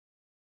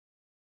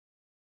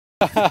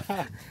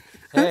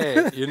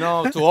Hey, you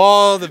know, to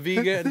all the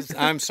vegans,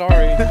 I'm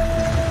sorry.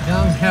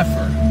 Young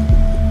heifer.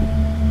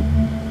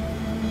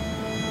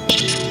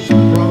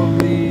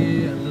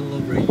 Probably a little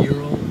over a year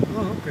old.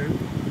 Oh, okay.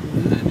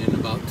 And in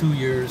about 2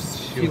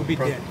 years, She'll be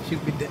dead. She'll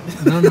be dead.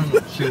 No.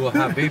 She will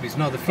have babies.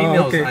 No, the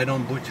females okay. I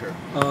don't butcher.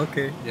 Oh,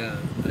 okay. Yeah,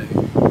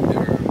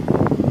 they're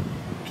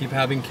keep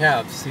having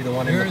calves. See the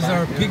one in the back? Here's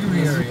our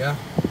piggery area.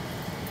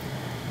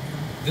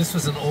 This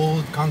was an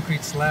old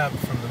concrete slab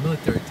from the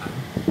military time.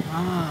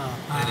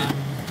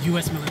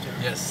 U.S. military.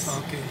 Yes.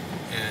 Okay.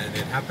 And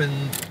it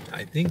happened,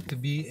 I think, to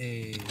be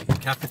a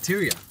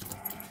cafeteria.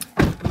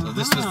 So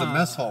this was the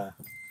mess hall.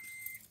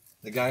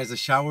 The guys, the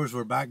showers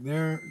were back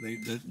there.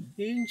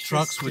 The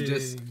trucks would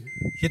just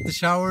hit the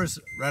showers.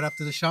 Right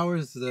after the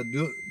showers,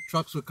 the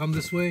trucks would come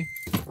this way,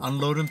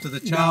 unload them to the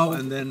chow,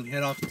 and then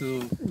head off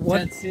to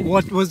Tent City.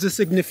 What was the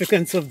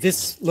significance of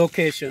this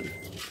location?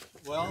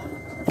 Well,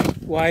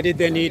 why did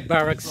they need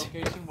barracks? This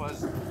location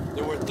was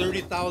there were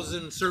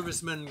 30,000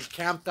 servicemen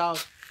camped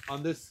out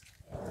on this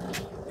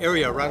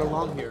area right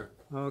along here.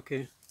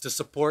 Okay. To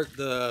support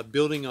the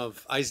building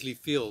of Isley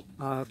Field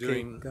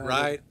during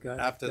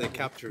after they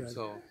captured.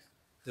 So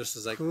this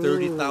is like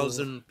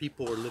 30,000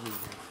 people were living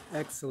here.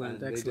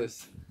 Excellent, and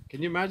excellent.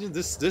 Can you imagine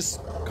this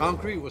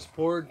concrete was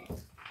poured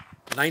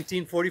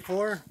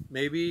 1944,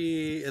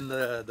 maybe in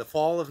the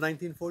fall of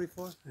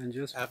 1944, and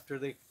just after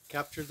they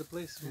captured the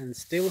place, and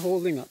still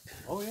holding up.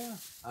 Oh yeah,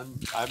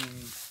 I'm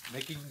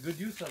making good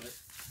use of it.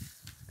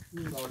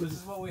 So this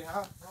is what we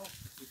have, bro.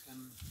 You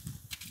can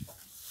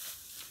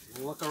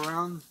look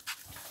around.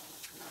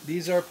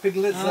 These are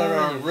piglets that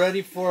are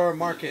ready for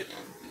market.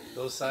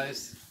 Those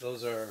size,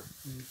 those are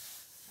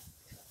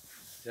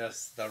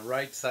just the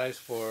right size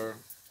for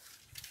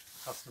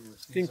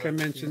customers. I think I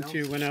mentioned to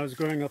you when I was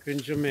growing up in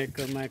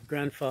Jamaica, my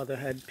grandfather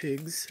had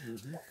pigs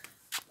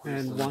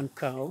and one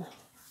cow.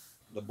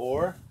 The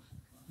boar.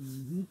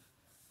 And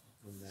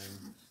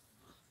then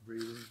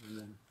breeding, and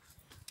then.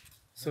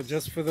 So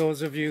just for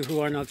those of you who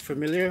are not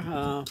familiar,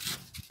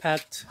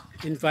 Pat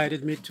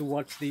invited me to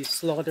watch the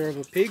slaughter of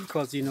a pig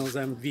because he knows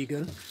I'm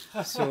vegan.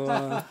 So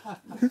I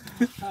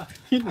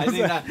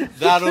think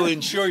that'll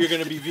ensure you're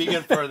going to be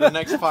vegan for the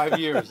next 5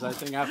 years. I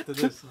think after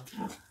this,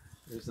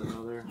 there's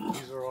another.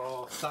 These are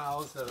all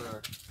sows that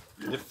are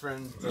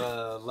different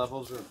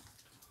levels of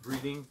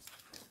breeding.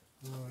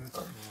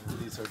 And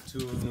these are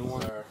two new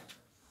ones.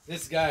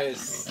 This guy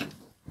is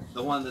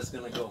the one that's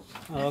going to go.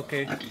 Oh,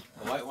 okay.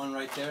 The white one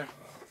right there,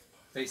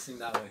 facing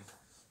that way.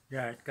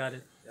 Yeah, got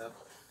it. Yep.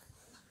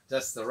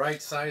 That's the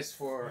right size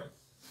for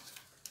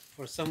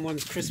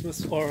someone's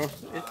Christmas, or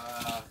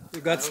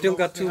we still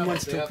got 2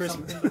 months till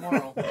Christmas.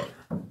 Tomorrow.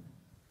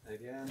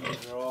 Again,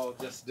 these are all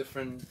just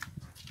different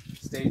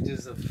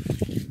stages of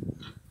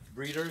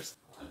breeders.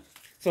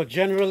 So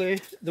generally,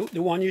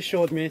 the one you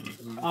showed me,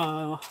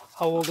 how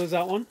old is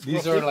that one?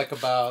 These are like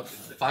about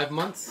 5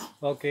 months.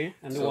 Okay,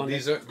 and so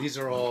these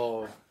are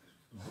all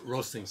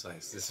roasting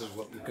size. This is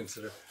what we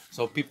consider.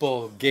 So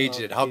people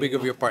gauge it. How big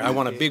of your part? I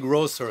want a big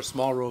roast or a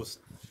small roast.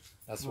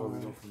 That's where we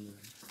go from there.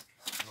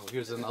 Oh,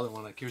 here's another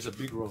one. Like here's a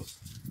big roast.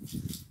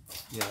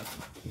 Yeah,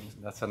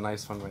 that's a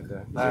nice one right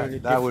there.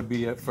 That would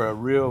be it for a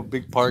real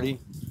big party.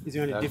 Is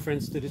there any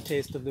difference to the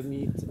taste of the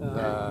meat?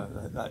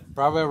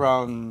 Probably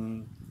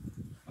around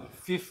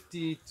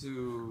 50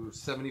 to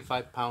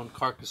 75 pound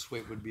carcass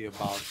weight would be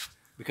about,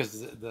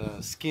 because the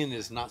skin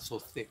is not so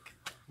thick.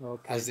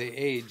 Okay. As they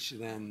age,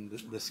 then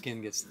the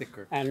skin gets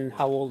thicker. And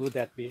how old would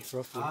that be,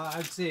 roughly?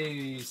 I'd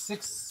say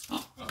 6,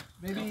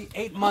 maybe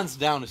 8 months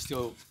down is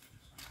still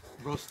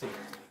roasting.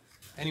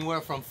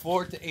 Anywhere from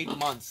 4 to 8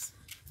 months.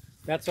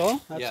 That's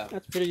all?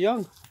 That's pretty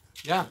young.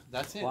 Yeah,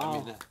 that's it. Wow.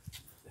 I mean,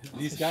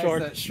 these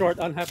guys short,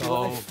 unhappy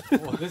life.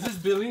 Well, this is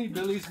Billy.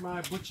 Billy's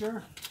my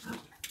butcher.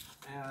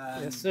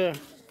 And yes, sir.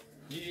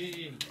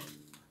 He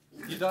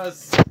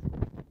does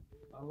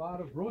a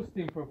lot of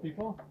roasting for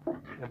people.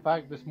 In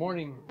fact, this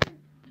morning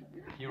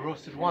he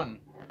roasted one,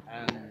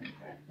 and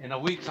in a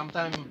week,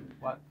 sometime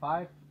what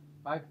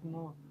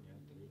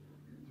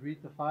 3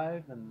 to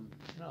 5, and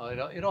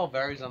it all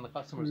varies on the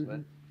customers. But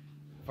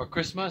for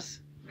Christmas,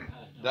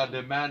 the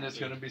demand is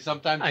going to be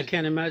sometimes. I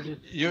can't imagine.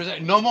 You're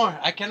like, no more.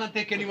 I cannot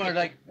take any more.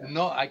 Like,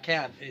 no, I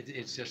can't.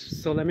 It's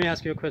just. So let me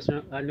ask you a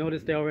question. I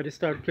noticed they already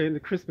started playing the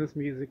Christmas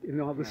music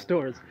in all the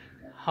stores.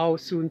 How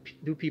soon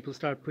do people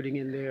start putting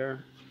in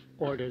their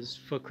orders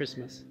for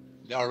Christmas?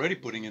 They're already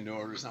putting in their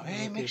orders now.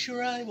 Hey, make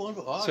sure I want.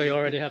 Oh, so you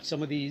already have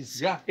some of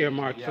these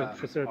earmarked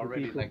for certain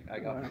already, people. Like I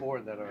got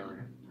 4 that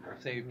are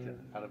saved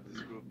out of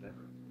this group that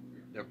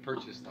they're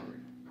purchased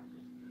already.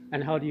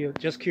 And how do you?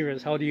 Just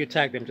curious. How do you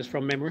tag them? Just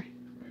from memory?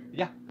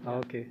 Yeah. Oh,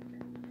 okay.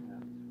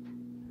 Yeah.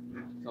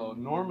 So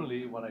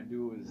normally, what I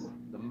do is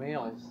the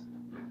males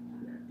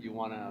you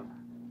want to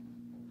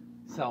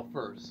sell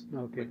first.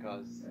 Okay.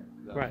 Because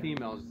the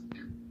females,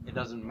 it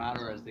doesn't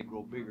matter as they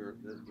grow bigger.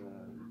 The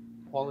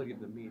quality of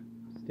the meat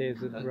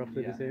stays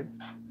roughly the same.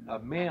 A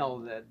male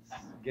that's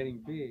getting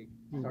big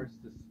starts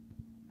to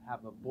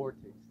have a boar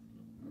taste,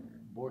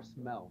 boar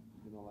smell.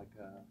 Like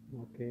a.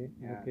 Okay.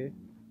 Okay.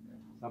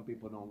 Some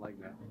people don't like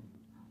that.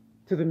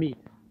 To the meat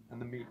And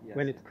the meat, yes.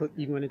 when it's cooked,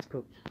 even when it's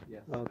cooked.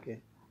 Yes. Okay.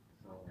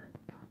 So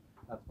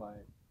that's why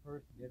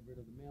first get rid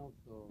of the males,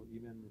 so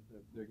even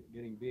if they're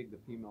getting big, the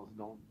females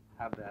don't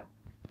have that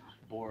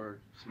boar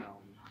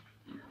smell.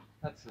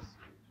 That's just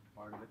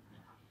part of it.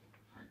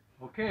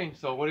 Okay,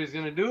 so what he's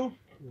gonna do?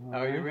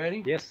 Are you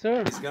ready? Yes,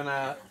 sir. He's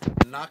gonna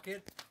knock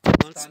it,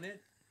 stun it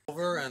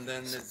over, and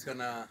then it's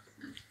gonna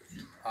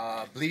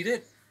bleed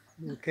it.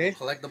 Okay.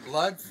 Collect the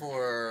blood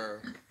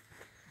for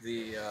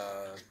the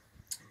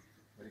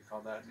what do you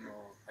call that? No,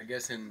 I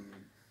guess in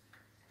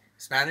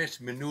Spanish,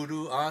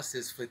 menudo us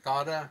is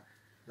fritada.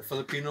 The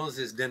Filipinos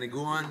is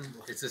deniguan.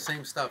 It's the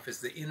same stuff.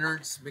 It's the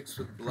innards mixed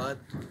with blood.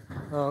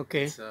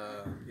 Okay. It's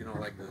you know,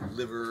 like the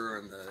liver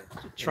and the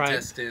Tripe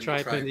intestine,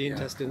 and the yeah,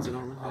 intestines and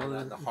all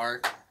that. the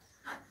heart.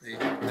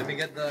 Let me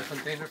get the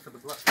container for the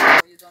blood.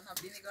 You don't have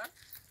vinegar?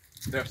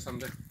 There's some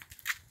there.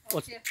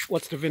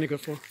 What's the vinegar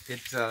for?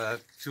 It's to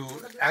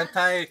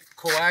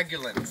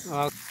anticoagulants.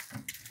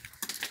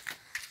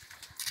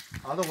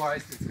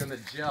 Otherwise, it's gonna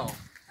gel,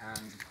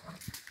 and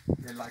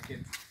they like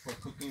it for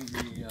cooking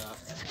the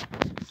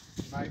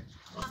knife.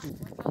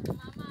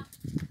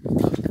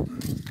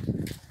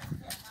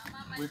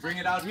 We bring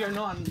it out here,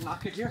 no, and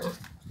knock it here.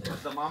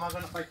 Is the mama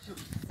gonna fight you?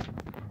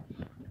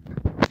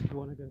 The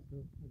one against the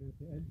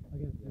edge,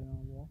 against the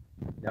wall.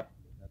 Yep,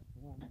 that's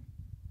the one.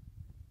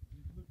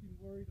 He's looking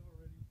worried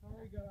already.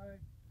 Sorry, guy,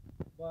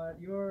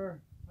 but your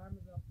time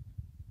is up.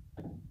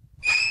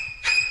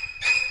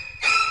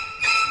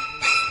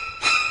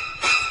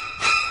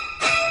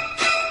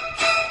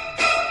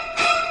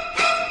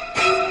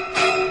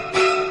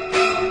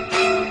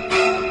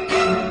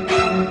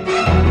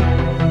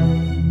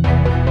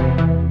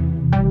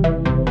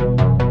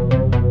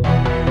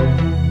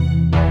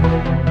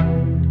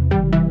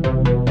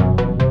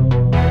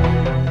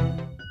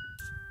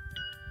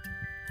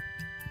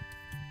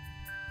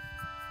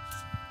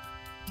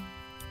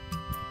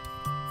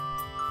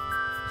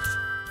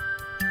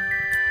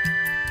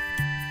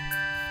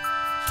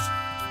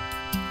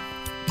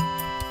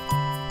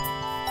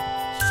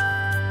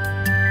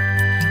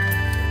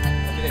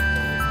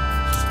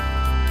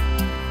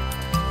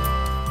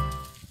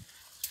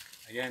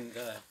 Again,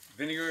 the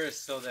vinegar is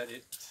so that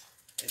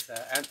it's an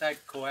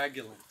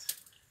anticoagulant.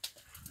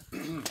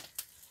 You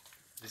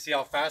see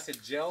how fast it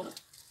gelled?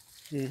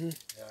 Mm-hmm.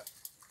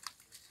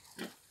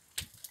 Yeah.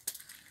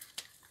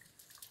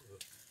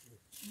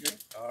 Good.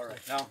 All right,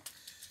 now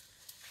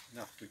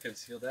we can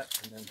seal that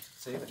and then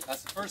save it.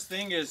 That's the first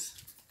thing is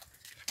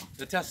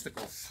the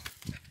testicles.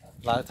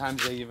 A lot of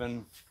times they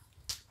even,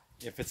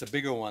 if it's a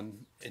bigger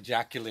one,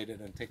 ejaculate it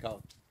and take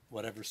out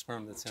whatever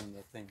sperm that's in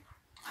the thing,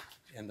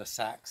 in the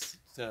sacs,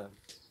 to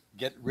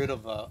get rid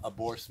of a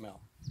boar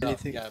smell.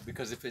 Anything? Yeah,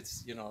 because if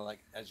it's, you know, like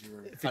as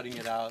you're cutting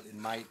it out, it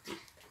might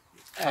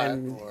cut,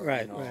 And or,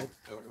 right, you know, right.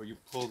 or you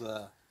pull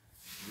the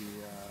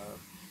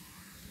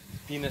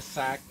penis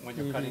sac when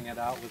you're cutting it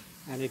out with,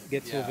 And it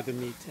gets Yeah. over the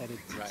meat and it.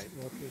 right.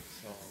 Okay.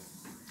 So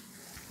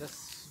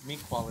that's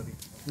meat quality.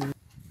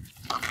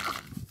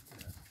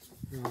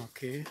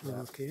 Okay.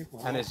 Okay.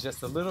 Wow. And it's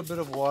just a little bit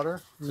of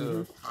water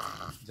to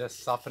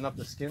just soften up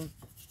the skin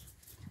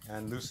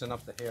and loosen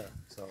up the hair.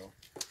 So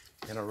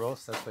in a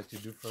roast, that's what you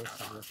do first.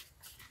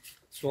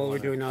 So all we're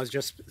doing now is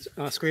just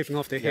scraping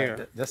off the Yeah,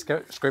 hair, just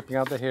scraping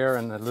out the hair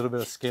and a little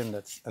bit of skin.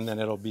 And then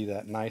it'll be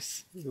that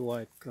nice the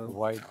white color.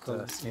 white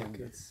skin.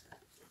 Okay.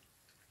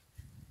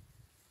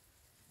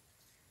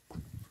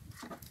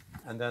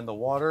 And then the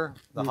water,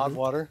 the hot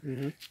water,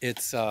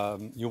 it's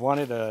you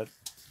want it at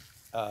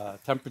a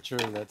temperature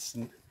that's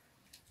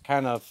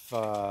kind of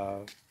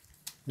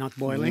Not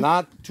boiling.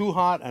 not too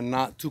hot and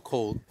not too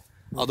cold.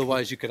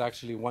 Otherwise, you could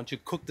actually, once you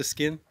cook the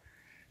skin,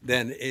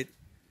 then it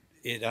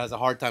has a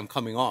hard time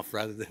coming off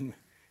rather than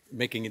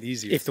making it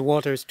easier. If the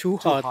water is too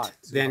hot, hot,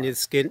 too then hot. the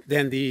skin,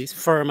 then the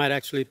fur might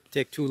actually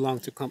take too long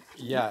to come.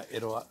 Yeah,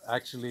 it'll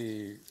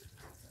actually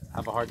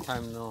have a hard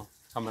time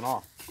coming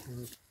off.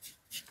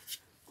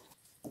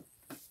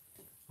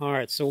 All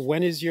right. So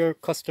when is your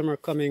customer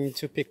coming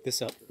to pick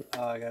this up?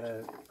 I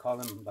gotta call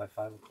him by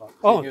 5 o'clock.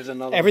 Oh, here's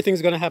another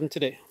everything's going to happen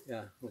today. one.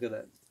 Yeah, look at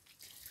that.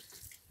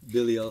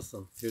 Billy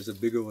also. Here's a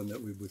bigger one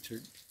that we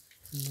butchered.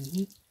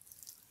 See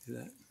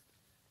that?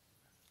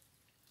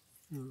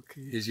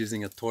 Okay. He's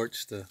using a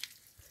torch to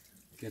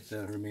get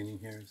the remaining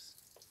hairs.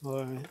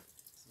 All right.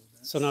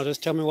 So now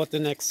just tell me what the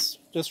next,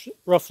 just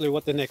roughly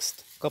what the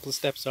next couple of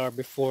steps are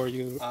before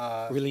you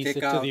release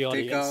it to the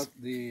audience. Take out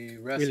the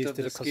rest Release of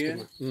to the the skin.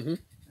 customer.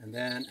 And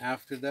then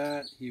after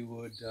that, he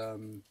would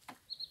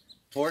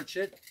torch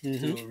it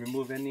to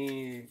remove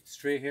any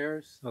stray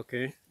hairs.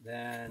 Okay.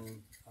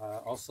 Then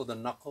also the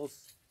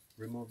knuckles,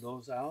 remove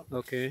those out.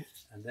 Okay.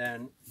 And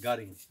then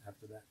gutting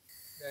after that.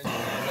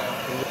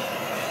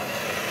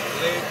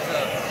 Blade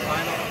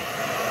final.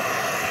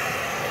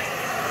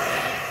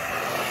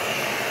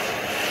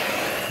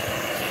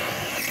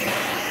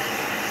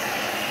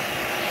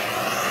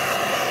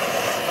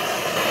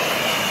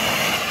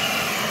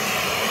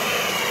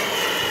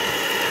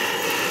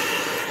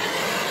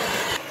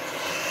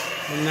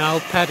 And now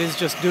Pat is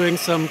just doing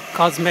some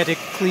cosmetic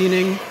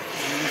cleaning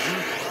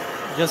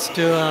just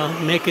to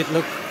make it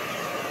look.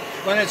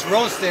 When it's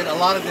roasted, a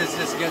lot of this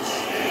just gets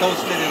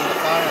toasted in the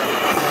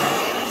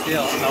fire.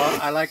 Still, so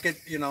I like it,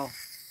 you know,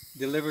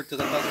 delivered to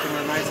the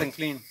customer nice and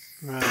clean.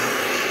 Right.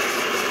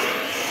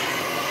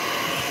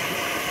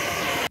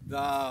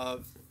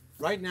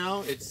 Right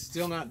now, it's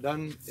still not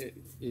done. It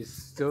is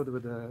still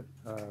with the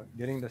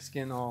getting the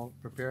skin all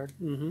prepared.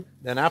 Mm-hmm.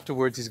 Then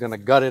afterwards, he's gonna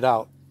gut it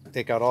out,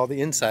 take out all the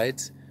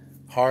insides,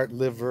 heart,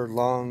 liver,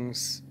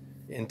 lungs,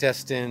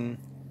 intestine,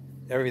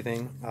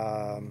 everything,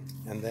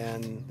 and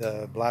then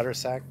the bladder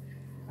sac.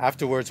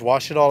 Afterwards,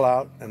 wash it all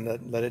out and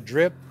let it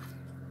drip.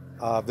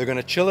 They're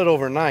gonna chill it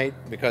overnight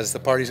because the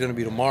party's gonna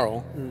be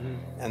tomorrow. Mm-hmm.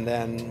 And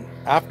then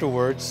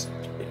afterwards,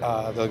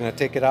 they're gonna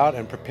take it out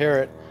and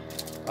prepare it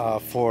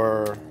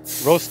for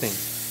roasting.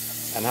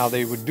 And how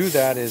they would do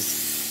that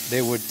is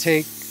they would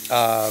take,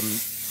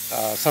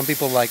 some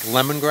people like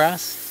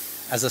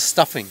lemongrass as a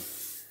stuffing.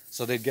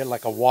 So they'd get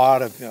like a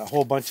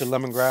whole bunch of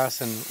lemongrass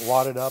and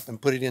wad it up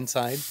and put it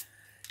inside,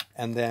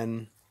 and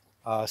then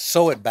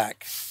sew it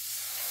back.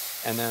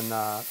 And then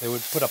they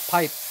would put a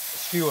pipe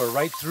skewer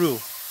right through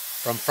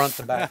from front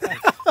to back.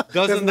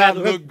 Doesn't that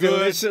look good?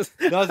 Delicious?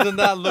 Doesn't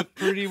that look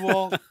pretty,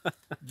 Walt?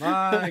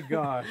 My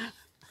gosh.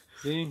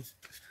 See?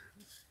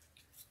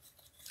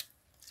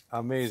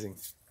 Amazing.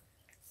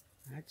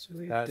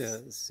 Actually,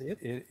 That's, it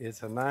does.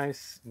 it's a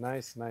nice,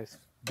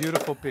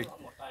 beautiful pig.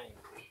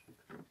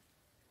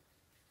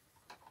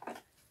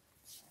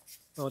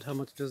 About how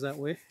much does that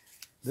weigh?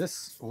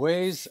 This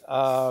weighs,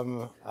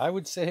 I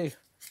would say,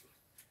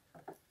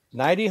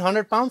 90,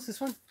 100 pounds, this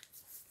one?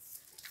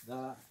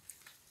 The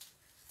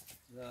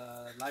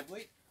live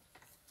weight?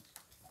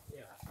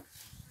 Yeah.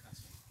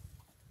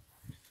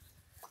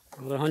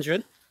 About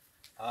 100?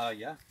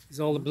 Yeah. Is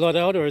all the blood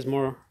out, or is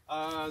more?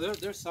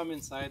 There's some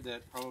inside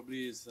that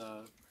probably is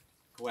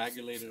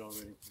coagulated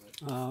already.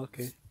 But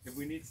Okay. if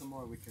we need some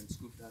more, we can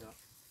scoop that up.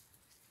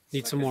 It's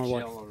Need like some a more what?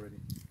 gel already.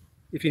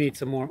 If you need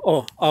some more.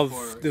 Oh, of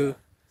the.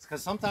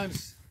 Because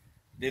sometimes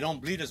they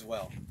don't bleed as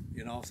well.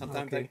 You know,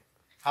 sometimes Okay.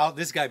 how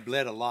this guy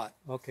bled a lot.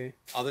 Okay.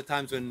 Other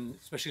times when,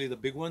 especially the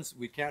big ones,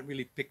 we can't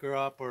really pick her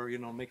up or, you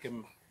know, make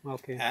him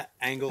Okay.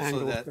 angle so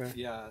Angle, that, right.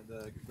 yeah,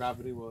 the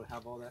gravity will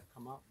have all that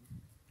come out.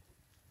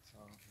 So,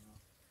 you know.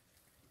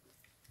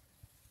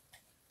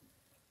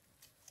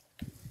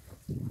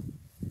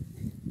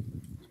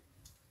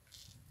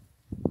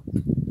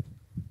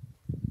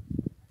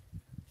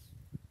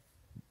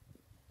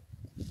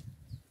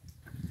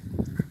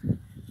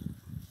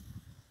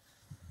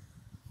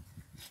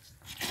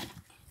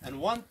 And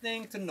one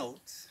thing to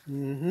note,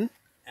 Mm-hmm.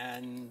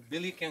 and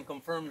Billy can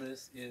confirm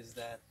this, is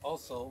that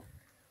also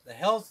the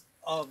health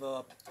of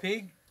a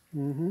pig,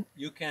 Mm-hmm.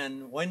 you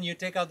can, when you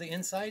take out the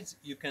insides,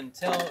 you can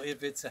tell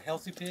if it's a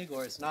healthy pig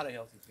or it's not a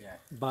healthy pig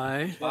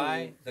By.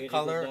 by the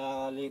color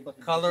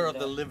of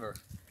the liver.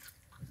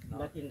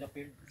 Not in the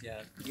pig.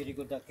 Yeah, Very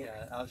good at it.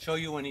 yeah. I'll show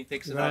you when he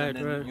takes it out, Right, and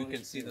then right. you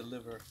can see the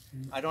liver.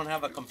 I don't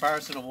have a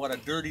comparison of what a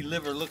dirty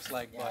liver looks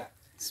like, but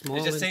Small.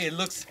 they just say it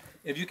looks.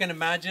 If you can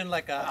imagine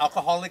like an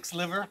alcoholic's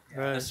liver,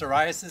 Right. the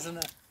psoriasis in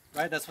the,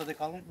 right? That's what they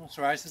call it. No?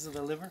 Psoriasis of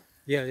the liver.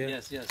 Yeah, yeah.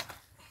 Yes, yes.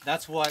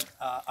 That's what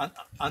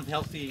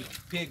unhealthy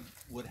pig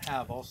would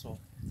have also.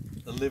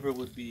 The liver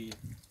would be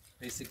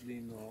basically,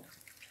 you know,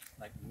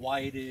 like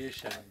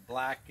whitish and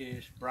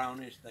blackish,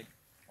 brownish, like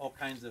all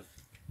kinds of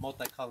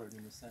multicolored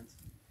in a sense.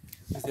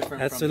 It's different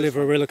That's from the this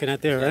liver one. we're looking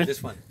at there, Yeah, right?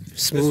 this one.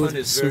 Smooth. This one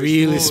is It's very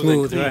really and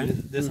smooth, clean.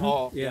 right? This Mhm.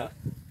 all, Yeah. yeah.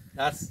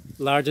 That's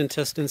Large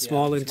intestine,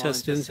 small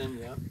intestine.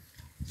 yeah.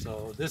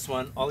 So this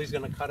one, all he's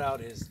gonna cut out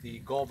is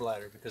the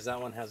gallbladder because that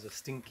one has a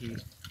stinky,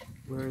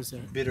 Where is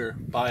that? bitter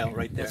bile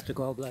right there. That's the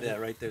gallbladder. Yeah,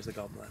 right there's the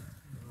gallbladder.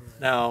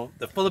 Now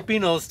the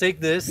Filipinos take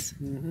this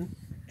Mm-hmm.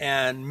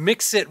 and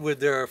mix it with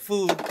their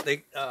food.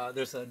 They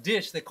there's a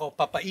dish they call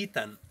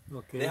papaitan.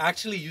 Okay. They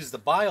actually use the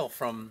bile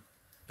from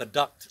the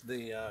duct, the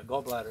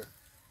gallbladder.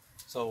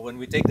 So when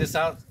we take this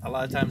out, a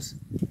lot of times,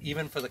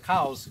 even for the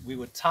cows, we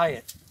would tie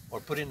it or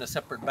put it in a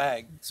separate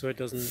bag So it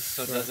doesn't.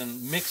 so it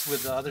doesn't mix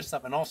with the other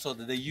stuff. And also,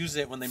 they use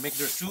it when they make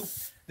their soup.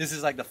 This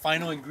is like the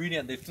final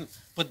ingredient. They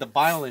put the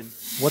bile in.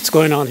 What's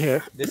going on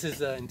here? This is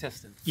the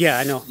intestine. Yeah,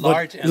 I know.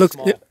 Large but and looks,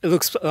 small. It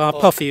looks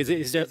puffy. Is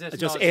that It's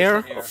just no, it's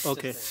air? the It's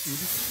Okay. just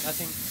air.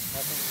 Nothing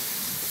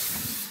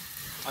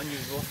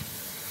unusual.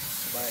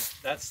 But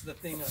that's the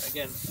thing.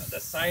 Again, the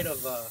side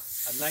of a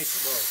nice.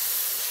 Well,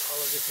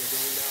 all of this is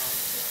going down.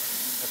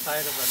 The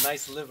side of a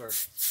nice liver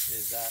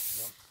is that.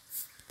 You know,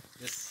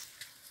 this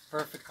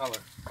perfect color.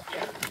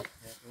 Yeah.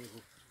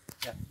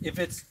 Yeah. If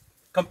it's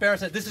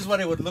comparison, this is what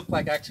it would look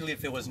like actually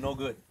if it was no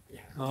good.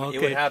 Oh, It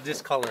would okay. have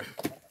this color.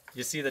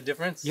 You see the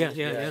difference? Yeah,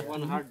 yeah, yeah.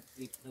 One hard,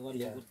 the one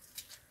Yeah. good.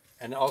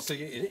 And also,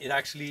 it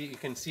actually, you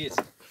can see it's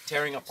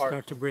tearing apart.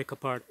 Start to break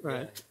apart.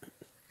 Right. Yeah.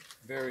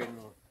 Very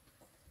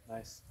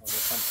nice. Oh,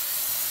 there's some-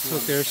 So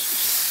there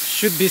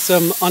should be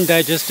some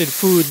undigested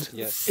food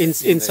Yes.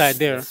 inside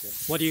there. Yes,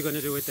 yes. What are you going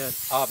to do with that?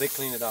 They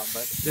clean it out.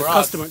 But The for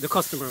us,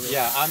 customer. Will.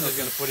 yeah, I'm just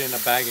gonna put it in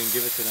a bag and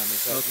give it to them.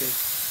 It's like, Okay.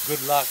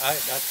 good luck.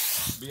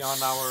 That's beyond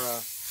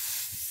our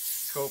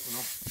scope, you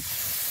know.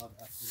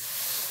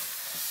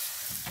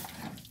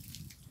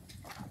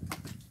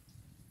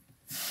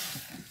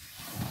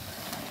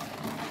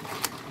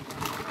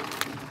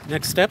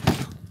 Next step?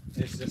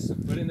 It's just to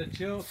put in the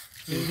chill,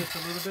 clean this a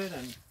little bit,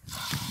 and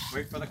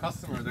wait for the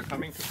customer. They're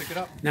coming to pick it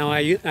up. Now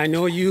I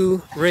know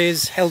you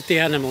raise healthy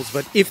animals,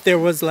 but if there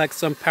was like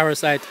some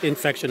parasite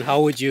infection,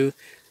 how would you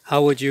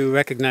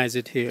recognize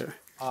it here?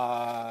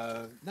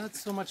 Not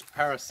so much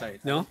parasite.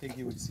 No? I don't think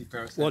you would see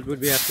parasite. What would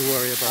we have to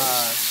worry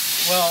about?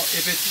 Well,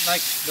 if it's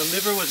like the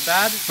liver was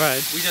bad,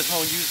 Right. we just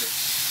won't use it.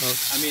 Oh.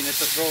 I mean,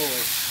 it's a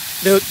throwaway.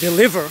 The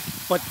liver,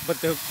 but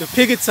the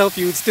pig itself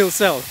you would still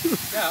sell.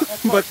 Yeah,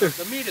 of course. But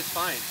The meat is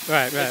fine.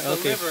 Right, It's the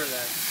okay. liver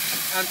that.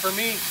 And for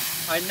me,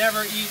 I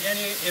never eat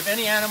any. If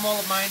any animal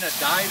of mine that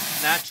dies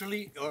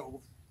naturally or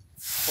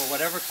for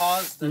whatever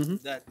cause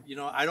that you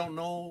know, I don't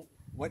know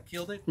what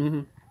killed it.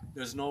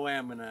 There's no way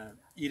I'm gonna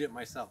eat it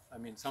myself. I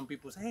mean, some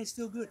people say, "Hey, it's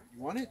still good. You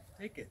want it?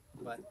 Take it."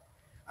 But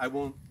I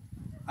won't.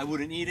 I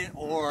wouldn't eat it,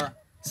 or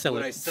Sell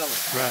would it. I sell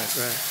it? Right.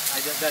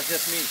 That's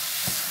just me.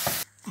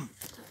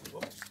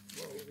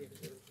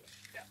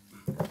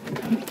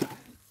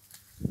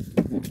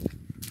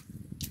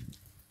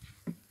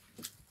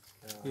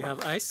 You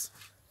have ice?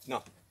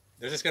 No,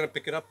 they're just gonna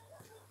pick it up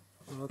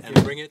Okay.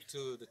 and bring it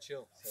to the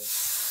chill.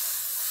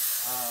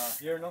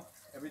 So, here, no,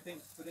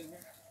 everything put in here.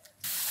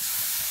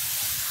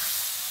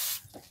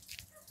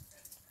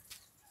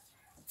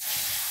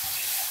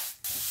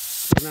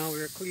 Now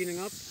we're cleaning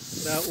up.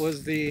 That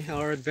was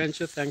our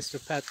adventure, thanks to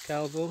Pat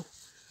Calvo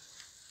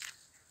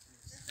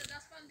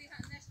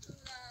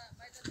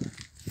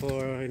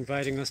for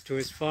inviting us to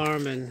his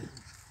farm and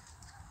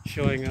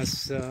showing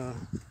us.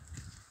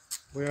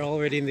 We're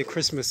already in the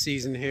Christmas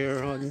season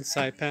here on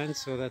Saipan,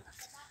 so that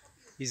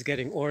he's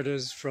getting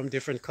orders from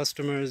different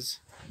customers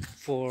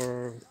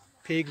for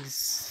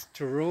pigs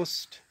to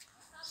roast.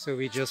 So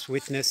we just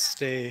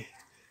witnessed a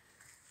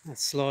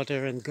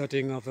slaughter and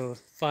gutting of a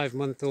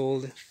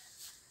 5-month-old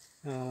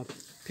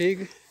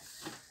pig.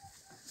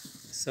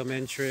 Some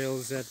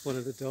entrails that one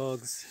of the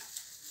dogs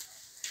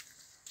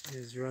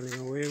is running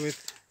away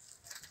with.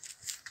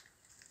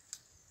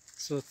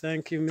 So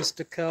thank you,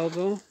 Mr.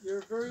 Calvo,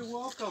 You're very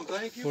welcome.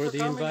 Thank you for for the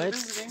coming invite. and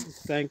visiting.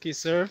 Thank you,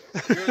 sir.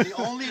 You're the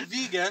only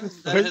vegan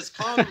that has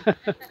come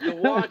to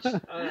watch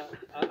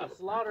a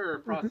slaughter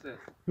process.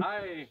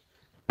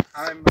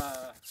 I'm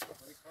what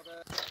do you call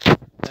that?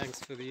 Thanks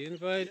for the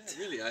invite.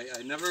 Yeah, really,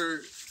 I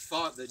never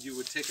thought that you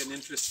would take an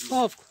interest in.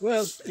 Oh,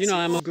 well, you know,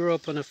 I grew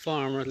up on a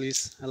farm, or at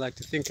least I like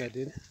to think I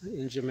did,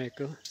 in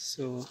Jamaica.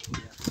 So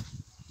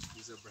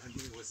These are brand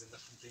new. Was in the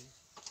thing.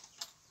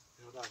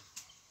 Hold on.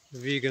 the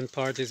vegan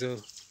part is a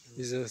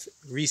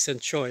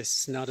recent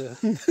choice, not a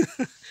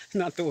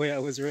not the way I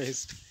was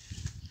raised.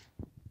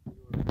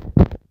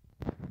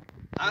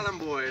 Island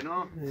boy,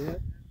 no? Yeah.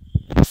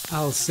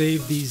 I'll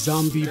save the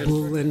zombie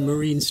bull and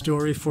marine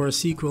story for a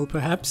sequel,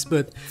 perhaps.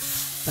 But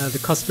the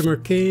customer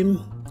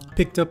came,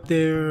 picked up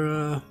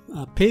their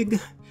pig,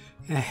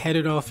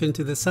 headed off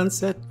into the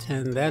sunset,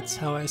 and that's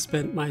how I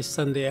spent my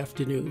Sunday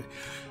afternoon.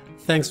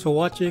 Thanks for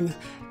watching.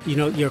 You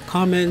know, your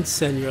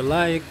comments and your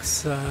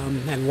likes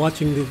and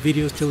watching the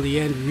videos till the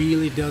end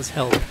really does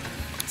help.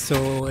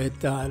 So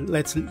it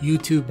lets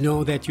YouTube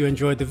know that you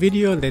enjoyed the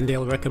video, and then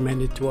they'll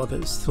recommend it to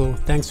others. So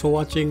thanks for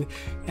watching,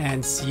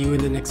 and see you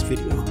in the next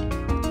video.